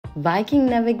Viking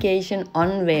Navigation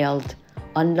Unveiled.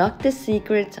 Unlock the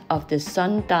secrets of the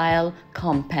sundial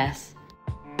compass.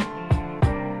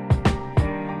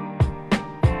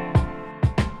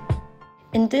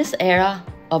 In this era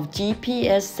of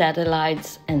GPS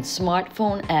satellites and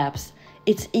smartphone apps,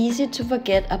 it's easy to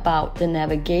forget about the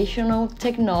navigational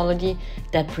technology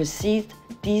that precedes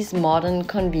these modern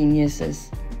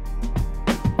conveniences.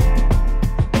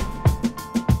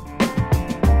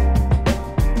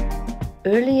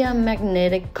 Earlier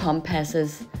magnetic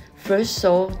compasses first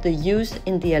saw the use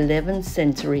in the 11th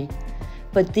century,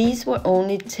 but these were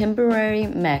only temporarily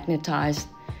magnetized,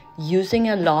 using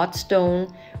a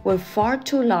lodestone, were far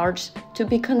too large to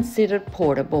be considered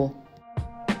portable.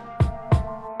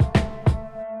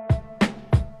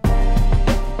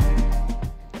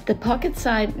 The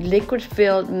pocket-sized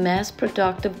liquid-filled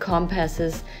mass-productive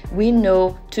compasses we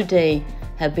know today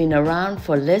have been around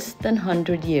for less than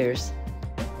 100 years.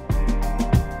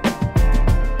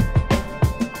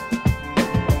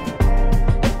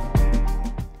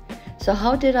 So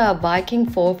how did our Viking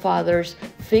forefathers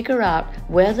figure out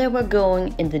where they were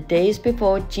going in the days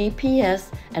before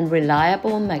GPS and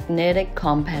reliable magnetic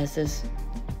compasses?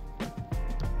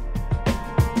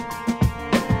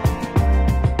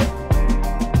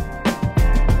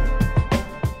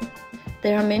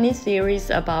 There are many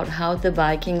theories about how the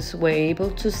Vikings were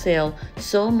able to sail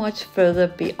so much further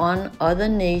beyond other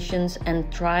nations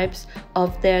and tribes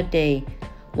of their day.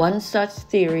 One such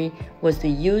theory was the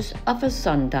use of a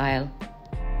sundial.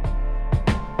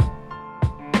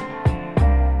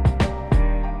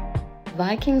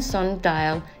 Viking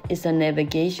sundial is a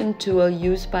navigation tool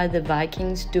used by the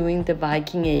Vikings during the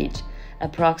Viking Age,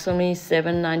 approximately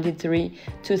 793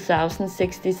 to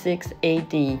 1066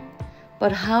 AD.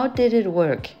 But how did it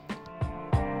work?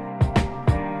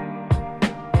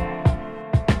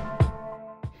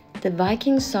 The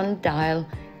Viking sundial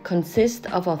consists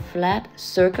of a flat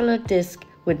circular disc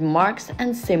with marks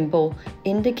and symbols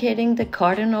indicating the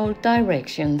cardinal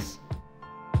directions.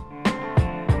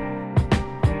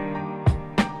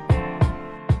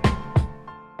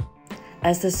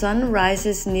 As the sun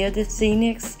rises near the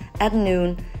zenith at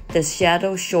noon, the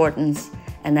shadow shortens,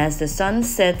 and as the sun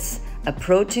sets,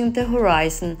 approaching the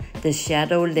horizon, the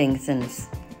shadow lengthens.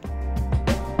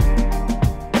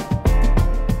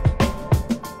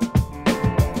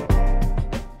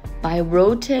 By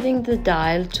rotating the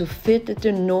dial to fit the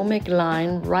dynamic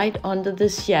line right under the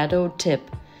shadow tip,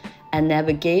 a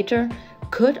navigator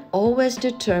could always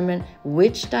determine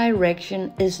which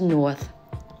direction is north.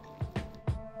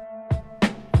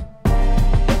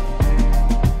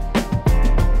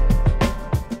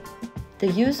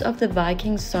 The use of the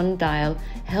Viking sundial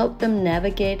helped them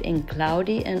navigate in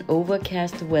cloudy and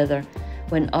overcast weather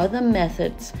when other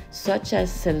methods such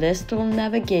as celestial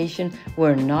navigation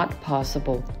were not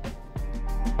possible.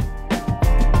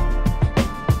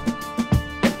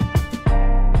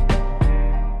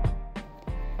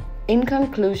 In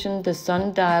conclusion, the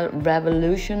sundial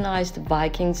revolutionized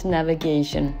Vikings'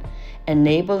 navigation,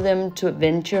 enabled them to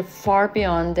venture far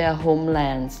beyond their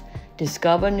homelands,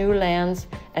 discover new lands,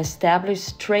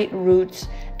 establish trade routes,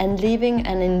 and leaving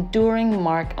an enduring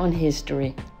mark on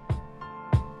history.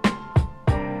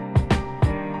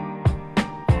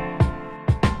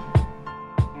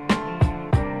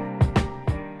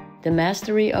 The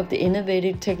mastery of the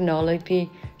innovative technology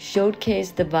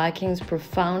showcased the Vikings'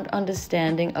 profound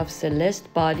understanding of celestial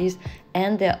bodies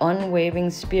and their unwavering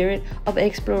spirit of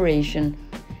exploration.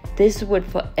 This would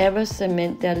forever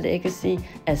cement their legacy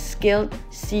as skilled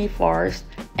seafarers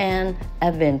and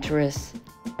adventurers.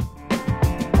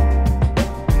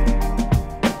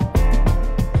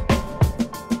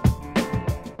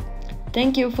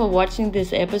 Thank you for watching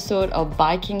this episode of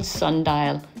Viking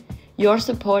Sundial. Your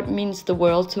support means the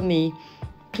world to me.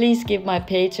 Please give my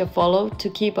page a follow to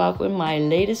keep up with my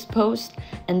latest posts,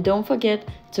 and don't forget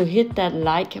to hit that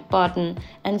like button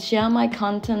and share my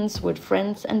contents with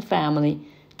friends and family.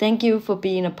 Thank you for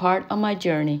being a part of my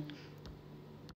journey.